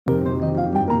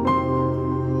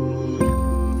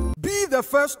the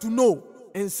first to know.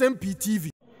 Nsem-Pii TV.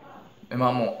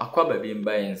 Mamo Kwabena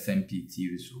by Nsem-Pii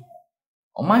TV so.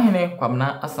 Omahene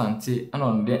Kwabena Asante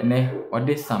and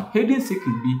ne some hidden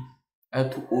secret be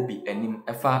to obi enim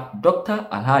efa Dr.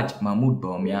 Alhaji Mahmoud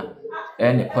Bawumia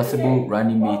and a possible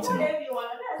running mate.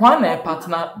 One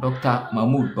partner Dr.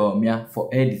 Mahmoud Bawumia for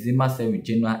a December 7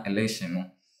 general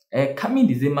election. A coming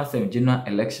December 7 general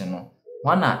election.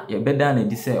 One a better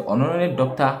than say honorary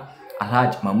Dr.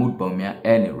 Alhaji Mahmoud Bawumia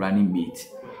and a running mate.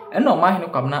 And no Omahene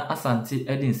Kwabena Asante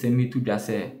edin semi to just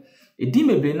say edi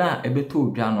mebrena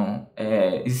ebeto dwano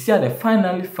is here the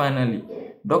finally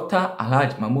Dr.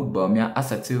 Alhaji Mahmoud Bawumia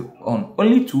settled on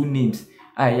only two names.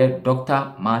 I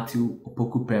Dr. Matthew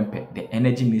Opoku Prempeh, the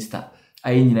energy minister.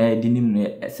 I nyina dinim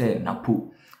ne say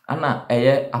napo. Ana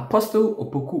Apostle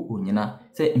Opoku onyina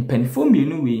say impenifo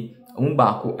mienu we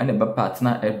omubaako and a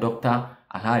partner Dr.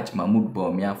 Alhaji Mahmoud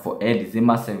Bawumia for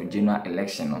December 7 general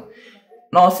election.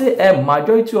 Now say a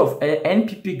majority of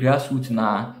NPP grassroots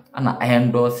na and I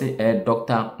endorse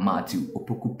Dr. Matthew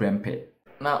Opoku Prempeh.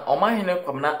 Now Omahene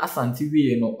Kwabena Asante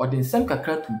we no or the Nsem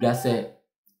kakra to bia say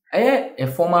a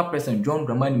former president John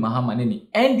Dramani Mahama ne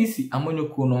NDC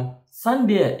amonyoko no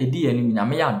Sunday edi anim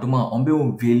nyame ya adoma ombe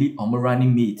on veli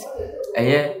running mate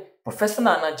Professor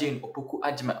Nana Jane Opoku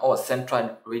Agyeman or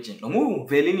Central Region no mu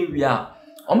veli ni wi a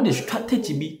the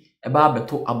strategy bi eba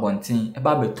beto abonten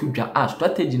eba beto dwa a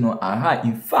strategy no aha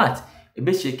in fact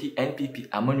ebe sheki NPP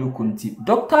amonyoko nti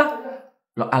Dr.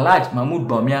 Alhaji Mahmoud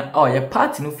Bawumia or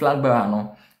party no flag bearer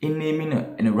no in naming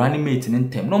and running mate in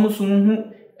term no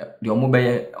musu the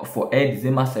omobeye for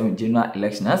December 7 general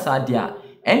election as adia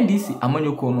NDC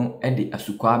amanyoko no de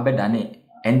asukwa bedane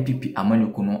NPP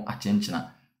amanyoko no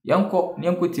achenchina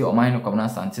yanko ti Omahene Kwabena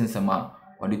Asante nsema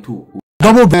ode to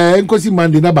double nkosi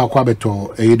mande na ba kwa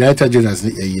beto director general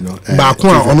no ba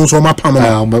kwa ono so mapam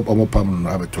no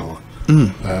abeto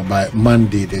by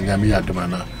Monday the nyame adoma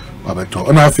na abeto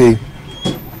ona afi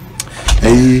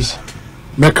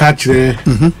meka kire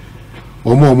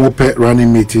omo pe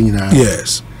running meeting na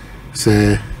yes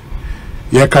say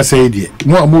ya ka say die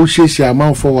mo shesha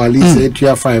amount for at least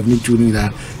 5 ni 2 ni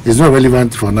na is not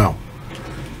relevant for now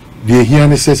the here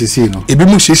necessity no e bi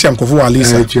mo shesha amkofo at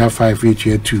least 5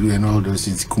 2 and all those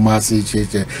things kumasi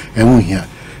cheche and here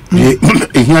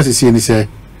the here say ni say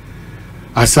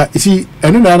asa see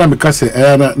eno na meka say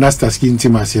na star skin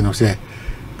team as you know say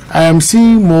I am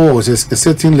seeing more a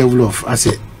certain level of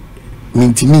asset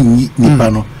mintimi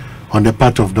nipano on the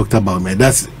part of Dr. Bawumia.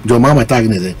 That's John Mama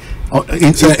tagging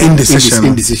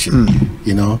indecision.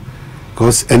 You know,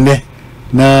 because and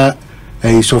na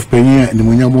a soft penny and the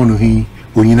Munyamono he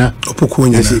Unina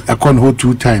I can't hold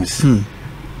 2 times.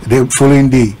 The following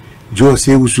day, Joe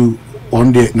Sewusu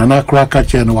on the Nana Cracker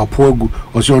and Wapogu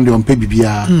also on the on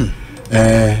Pebibia.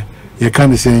 You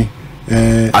can't say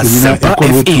I can't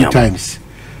hold 2 times.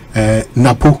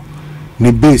 Napo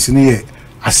ne base ne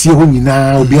asie ho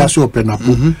nyina obi aso open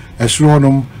napo esro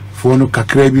nom fo no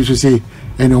kakra bi so say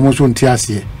ene omo so nti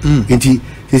asie enti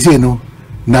say no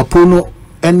napo no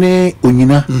ene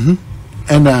onyina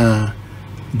ena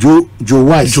jo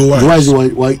wise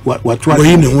what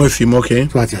we ne ho afim okay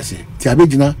so ati asie ti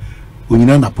abegina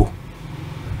onyina napo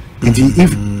enti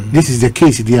if this is the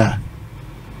case there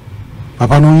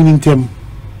papa no yin ntem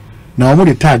now I'm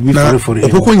the tag me for it.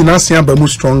 Opoku nyina sia ba mu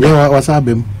stronger. Yeah, what's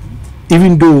happening?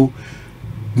 Even though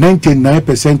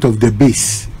 99% of the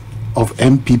base of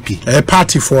MPP, a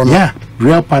party for yeah,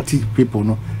 real party people,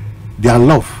 no, they are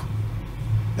love.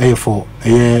 For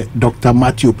Dr.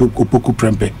 Matthew Opoku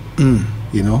Prempeh,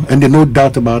 you know, and there's no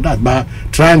doubt about that. But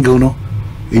triangle, no,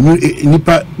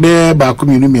 nipa be ba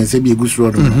community and say be a good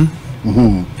road.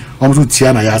 Almost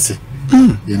Tiana Yase,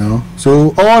 you know.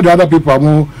 So all the other people are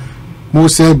more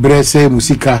say brese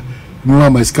musika no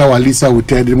amaska walisa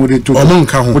hotel de mode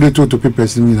to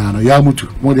papers ni na ya mutu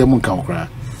mo de monka okra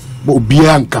bo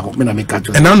bia nka me na meka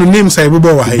to and now name say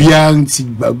bobo wa bia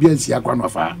nsi akwa no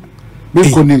fa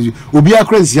be koni obi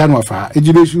akra nsi anu afa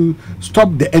ejibesu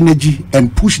stop the energy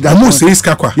and push that mo say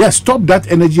iska kwa yes stop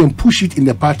that energy and push it in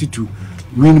the party to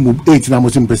win 8 na mo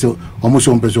sim peso almost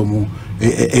 1 peso mo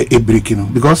a breaking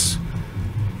because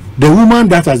the woman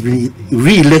that has been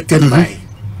re-elected by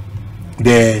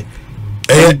the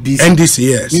NDC,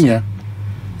 yes. Yeah.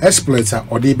 Exploits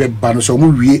or they be ban so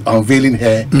we unveiling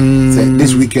her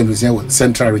this weekend we say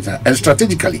Central Region and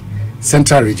strategically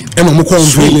Central Region.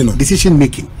 And decision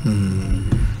making.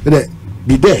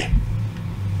 Be there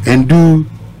and do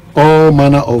all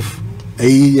manner of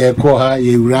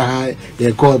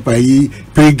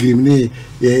pilgrim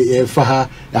faha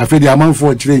after the amount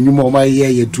for train you more my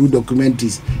 2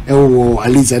 documentaries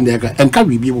at least and can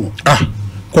we be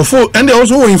Kofo, and they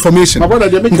also have information.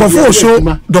 Kofo show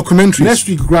documentaries. Next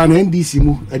week, Grand NDC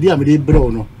mu.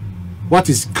 What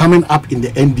is coming up in the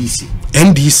NDC?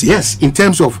 NDC, yes, in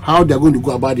terms of how they're going to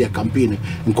go about their campaign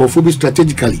and Kofo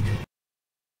strategically.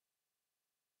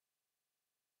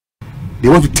 They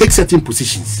want to take certain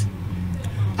positions.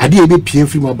 You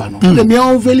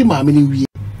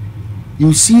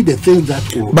see the things that.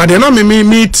 But they're not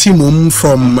me team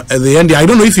from the end. I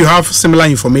don't know if you have similar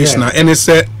information. And it's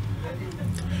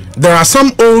there are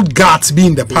some old guards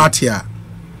being the party.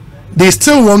 They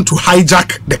still want to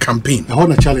hijack the campaign. I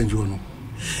want to challenge you.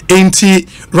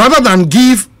 Rather than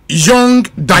give young,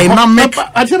 dynamic,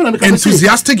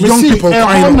 enthusiastic young people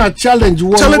time. I challenge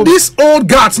you. These old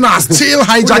guards now are still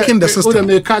hijacking the system.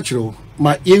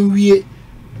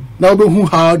 Now who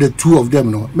how the two of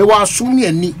them no. Me was so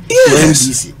near ni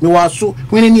NDC. Me was so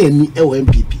when near ni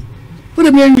MPP. What do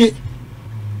you mean?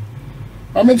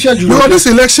 This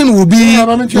election will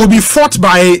be fought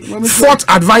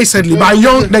advisedly by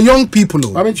the young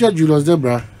people. I mean, Julius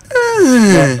Debra.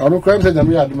 I don't crime that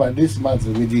we had this month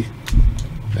with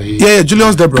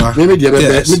Julius Debra. Maybe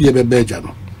the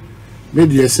Belgian.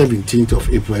 Maybe the 17th of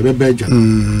April.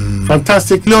 Belgian.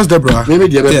 Fantastic. Julius Debra. Maybe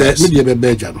the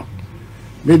Belgian.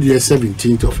 Maybe the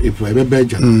 17th of April.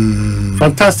 Belgian.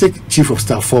 Fantastic chief of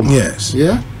staff former. Yes.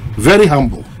 Yeah. Very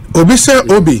humble. Obi say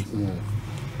Obi.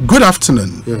 Good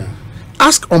afternoon. Yeah.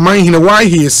 Ask Omanhene why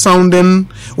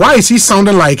is he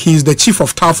sounding like he's the chief of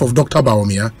staff of Dr.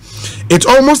 Bawumia? It's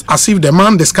almost as if the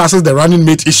man discusses the running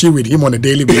mate issue with him on a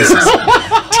daily basis.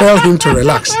 Tell him to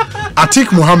relax.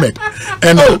 Atik Muhammad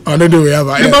and another way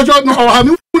ever.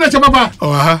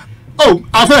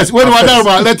 First, when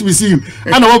let me see you.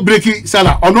 And I will break it,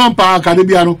 Salah. On one power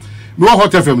Caribiano. No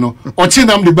hot FM no. Or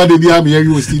Chinam the body behind me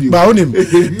you studio. But on him,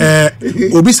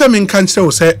 Obisa min cancer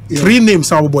say 3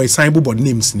 names our boy signable but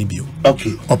names Nibio.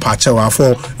 Okay. Or Pachawa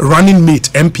for running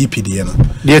mate MPP the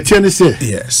The attorney say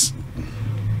yes.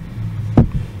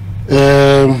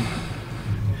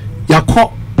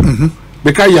 Yako.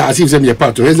 Because as if them your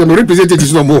part. As them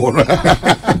representatives no more.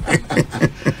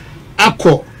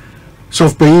 Ako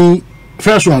soft paying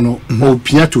first one or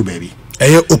Piato baby.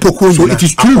 So it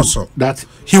is true that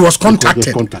he was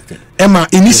contacted. Emma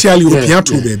initially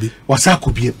Piato baby. Was I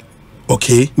could be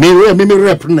okay. Me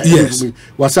rep. Yes.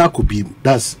 Was I could be.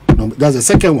 That's the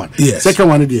second one. Yes. Second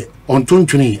one is on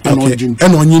 2020 and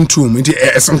on Yintum.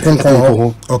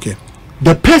 Okay.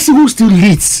 The person who still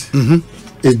leads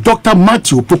is Dr.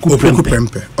 Matthew Opoku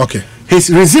Prempe. Okay. His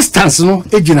resistance, so.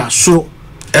 The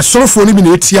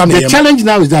challenge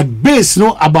now is that base,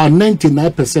 about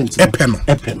 99%.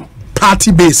 Epeno.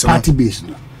 Party base.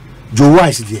 No. Joe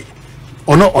Wise there.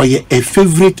 Or not, or a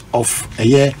favorite of a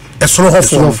year. A sort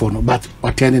but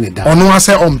or turning it down. Or no, I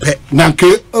say on pet.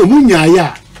 Nanke,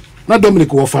 Munya, not Dominic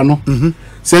Wafano.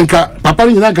 Senka, Papa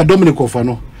Nanka Dominic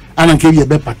Wafano. And I gave you a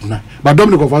better partner. But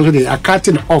Dominic Wafano, they are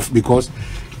cutting off because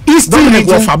Eastern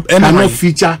cannot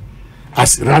feature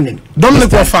as running. Dominic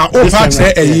Wafano,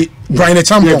 say Brian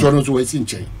Champion.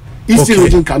 Eastern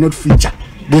region cannot feature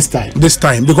this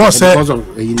time because of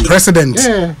president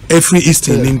every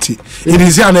Eastern it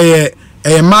is a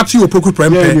Matthew Opoku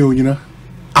Prempe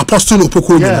Apostle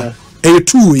Opoku a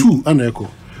two and echo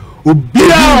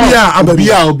Obia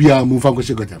Mufango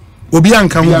Segotam Obia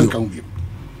Nkambi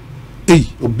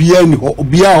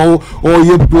Obia or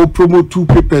you promote 2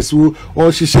 papers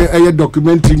or she say a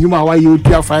documentary you why you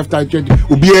 5 times 20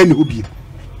 Obia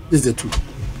this is the truth.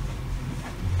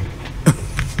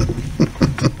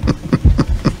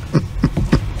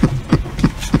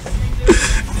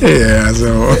 Yeah,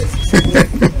 so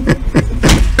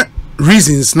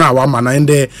reasons now, and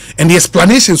the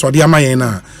explanations for the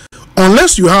Amayena,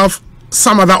 unless you have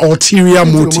some other ulterior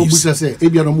motives. Yeah.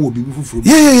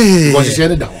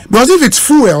 Because if it's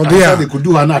fuel there, they could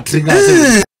do an trigger.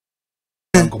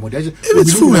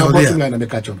 It's fuel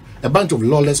there. A bunch of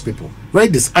lawless people, very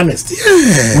dishonest.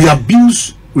 Yeah. We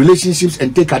abuse relationships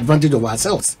and take advantage of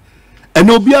ourselves. And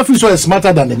Obia feels so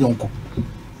smarter than the young.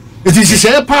 It is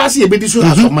a passy a bit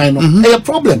of mine. A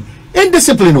problem.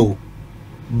 Indiscipline.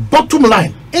 Bottom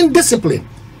line, indiscipline.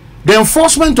 The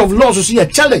enforcement of laws will see a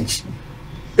challenge.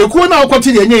 You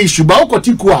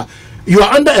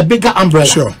are under a bigger umbrella.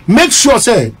 Sure. Make sure,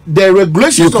 say, the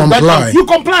regulations of that you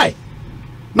comply.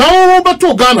 Now, but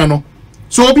to Ghana, no.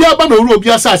 So, Obia Bano,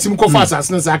 Obia Sassim Kofas, as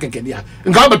Nasaka,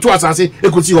 and Gaba to us, I say, a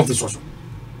good see officer.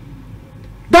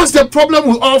 That's the problem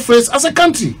we all face as a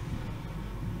country.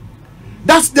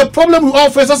 That's the problem we all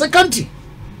face as a country.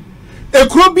 A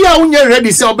crobia when you're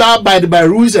ready to abide by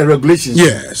rules and regulations.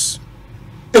 Yes.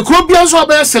 A Caribbean so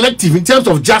be selective in terms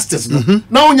of justice. No,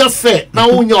 now you're fair,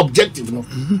 now you're objective. No,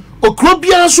 a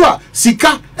Caribbean so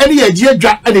sika any idea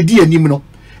and a dear nimino.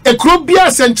 A Caribbean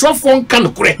central phone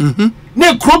can correct.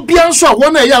 Ne Caribbean so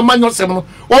one a year man seven,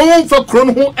 one for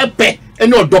chrono epe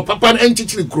and no do papa and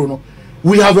chichi chrono.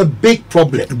 We have a big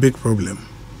problem. A big problem.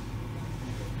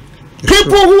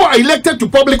 People who are elected to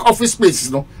public office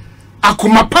spaces, no,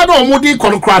 akumapado omudi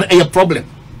konokran a problem.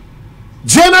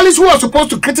 Journalists who are supposed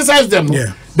to criticize them,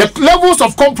 no, the levels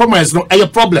of compromise, no, a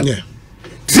problem.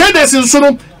 Traders in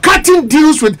Sono cutting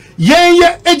deals with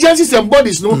agencies and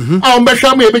bodies, no, a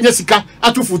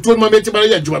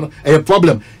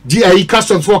problem. GIE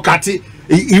customs for Kati,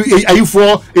 are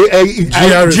for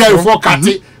GIE for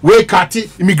Kati, way Kati,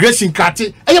 immigration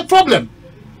Kati, a problem.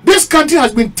 This country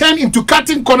has been turned into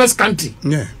cutting corners country.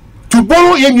 Yeah. To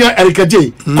borrow Emia Erika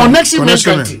J, connection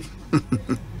country.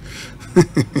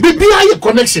 Be a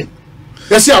connection.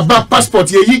 Let's say about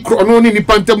passport, ye only ni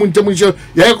pantamuntamusha,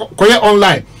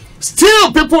 online.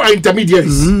 Still, people are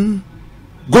intermediaries.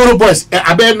 Go to boys,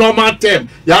 a bare normal term.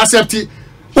 You accept it.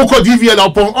 Oko DVL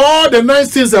upon all the nice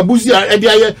things that Buzi are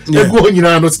go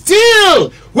on.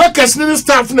 Still, workers need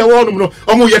staff in the world.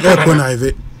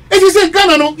 It is a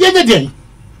Ghana, no, yeah.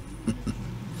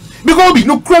 Because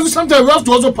no cross, sometimes we have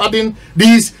to also pardon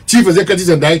these chief executives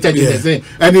and directors and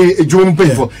the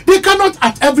pay for. They cannot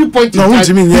at every point in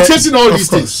time be chasing all these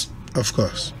things. Of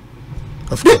course.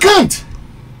 They can't.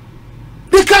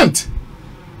 They can't.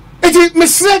 It is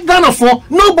Mr. Ghana for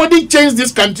nobody changed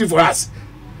this country for us.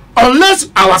 Unless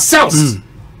ourselves.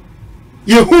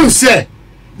 Yehun say,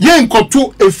 Yen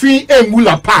kotu efi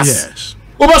emula pass. Yes.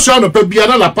 Over Shano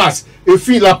Pebiana La Pass,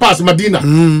 efi La Pass Medina.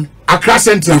 Accra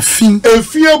Central. A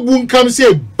fear boom comes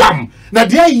say bam. Now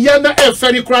there yana a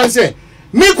ferry crown say.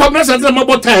 Me Kwabena Central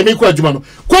mabo time me kwa jumano.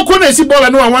 Koko na si bola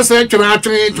no one say tuna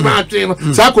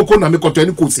sa koko na me koto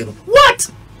any kusi.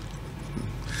 What?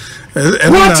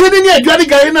 What in here Johnny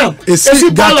guy now? Esi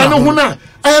bola no huna.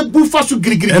 I bufa su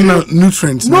grigri.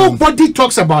 Nutrients. Nobody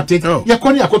talks about it.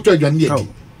 Yakoni akoto Johnny. Our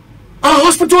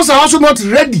hospitals are also not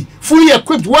ready, fully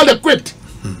equipped, well equipped.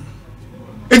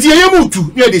 It's a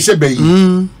yamutu near the Shebe.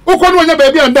 Okon when your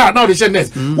baby and that now the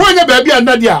nurse. When your baby and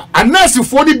Nadia, and nurse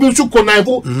 40 bills to connive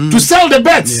to sell the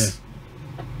beds.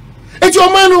 It's your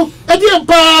man,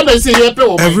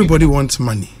 everybody wants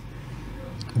money.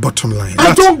 Bottom line.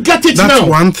 I don't get it now. That's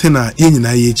one thing in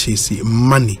IHAC,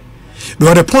 money.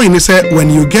 But the point is that when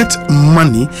you get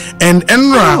money and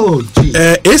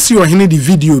And-Omanhene the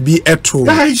video be eto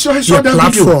your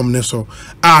platform so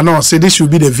no say this should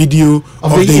be the video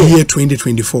of the year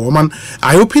 2024. Man,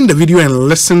 I opened the video and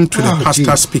listened to the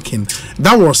pastor speaking.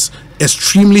 That was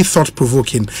extremely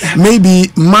thought-provoking.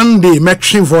 Maybe Monday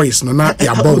matching voice no na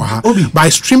but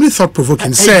extremely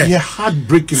thought-provoking. Say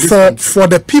for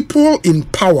the people in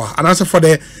power and also for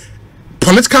the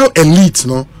political elite,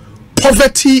 no,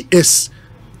 poverty is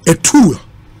a tool.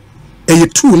 A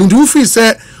tool. And if we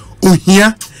say, oh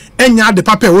here, enya the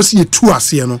papa was a tool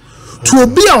as no. To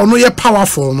be or no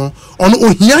powerful no. On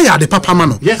oh here the papa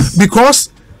mano. Yes.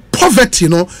 Because poverty,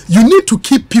 no, you need to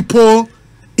keep people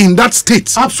in that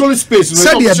state. Absolute space.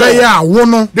 Say you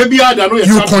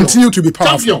continue to be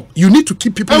powerful. Champion. You need to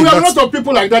keep people. And we have a lot of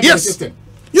people like that in the system.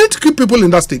 You need to keep people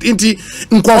in that state. Inti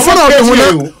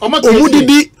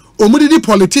omudidi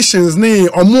politicians ne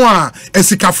omo a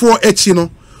esikafo echi no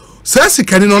say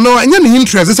sikani no enya ne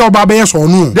interest say oba be yes or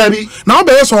no na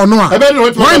oba yes or no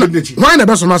why na be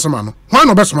so masama no why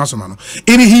no be so masama no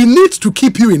and he needs to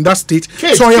keep you in that state.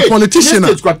 So your politician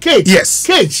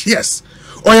yes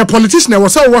or your politician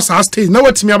was say was our state na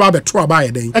watimi aba be to aba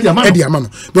ye den e no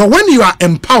but when you are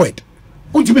empowered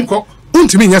and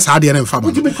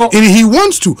he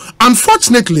wants to.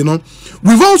 Unfortunately, no,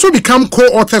 we've also become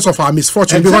co-authors of our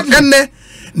misfortune. Because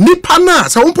nipana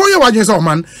so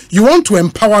man, you want to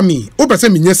empower me. Na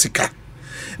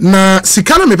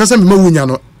sikana me pesa me mawunya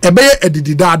no ebeye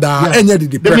edididada enye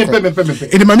didipre.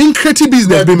 It mean creative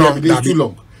business be no too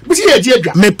long.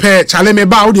 Me pay chale me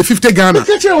ba the 50 Ghana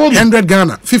 100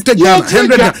 Ghana 50 Ghana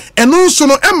 100 Ghana and also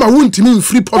no emma won't mean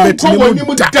free poverty.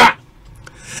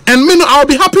 And me, I'll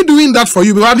be happy doing that for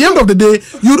you. But at the end of the day,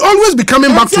 you'd always be coming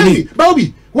back to me.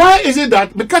 Bobby, why is it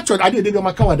that in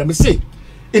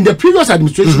the previous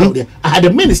administration, I had a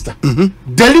minister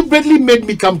deliberately made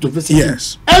me come to visit him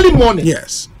early morning.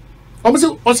 Yes.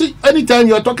 Also, anytime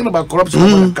you are talking about corruption,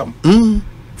 I'm going to come.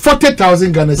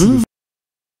 40,000 Ghana cedis.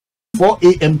 4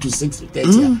 a.m. to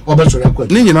 6:30.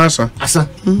 Asa.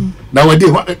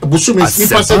 Nowadays,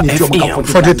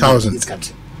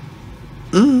 40,000.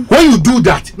 When you do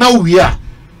that, now we are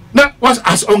Now, was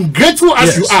as ungrateful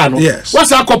as you are, no? Yes.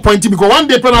 What's our point? Because one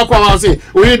day, when I say,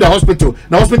 we need the hospital.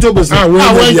 The hospital goes,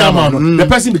 the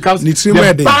person becomes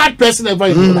the bad person ever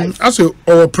in your life. Also,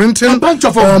 or printing, a bunch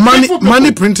of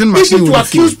money printing machine to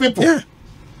accuse people. Yeah.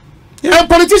 And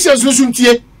politicians,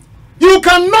 you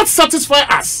cannot satisfy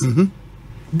us.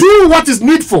 Do what is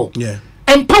needful. Yeah.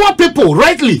 Empower people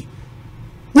rightly.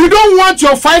 We don't want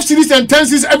your 5 cities and 10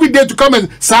 cities every day to come and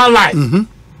sound like.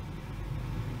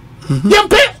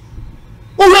 Yes.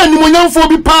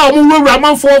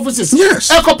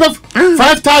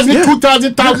 5,000,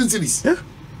 2,000 cities.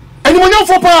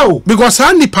 Because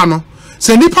I nipa no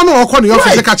or call the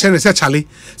office catch and say Charlie.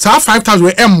 So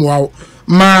 5,000 wow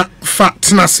ma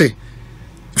fatnase.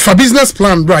 For business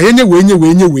plan, bro,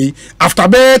 anyway. After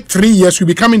about 3 years, we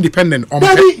become independent. Now,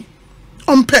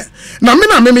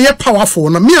 me powerful.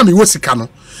 Now, me wosikano.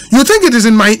 You think it is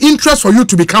in my interest for you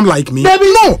to become like me?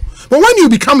 No. But when you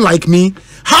become like me,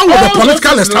 how will the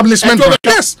political establishment run?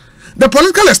 Yes. The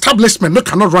political establishment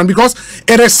cannot run because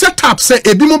it is set up. Say,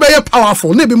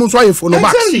 powerful.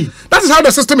 Exactly. That is how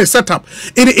the system is set up.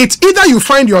 It's either you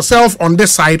find yourself on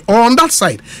this side or on that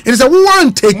side. It is a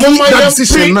one taking that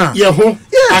decision now. Yes.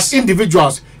 As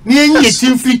individuals, we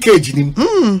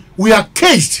are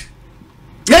caged.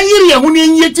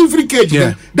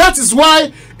 Yeah. That is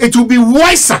why it will be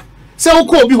wiser. Say,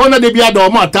 okay, be 100 be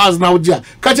 1,000 now.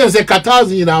 Catch and say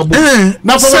 1,000 in our book.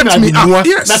 Set me up.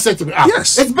 Yes.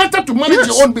 Yes. It's better to manage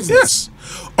your own business.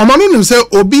 Yes. Omanhene say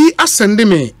Obi ascend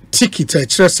me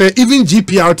ticket. Say even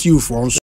GPRTU for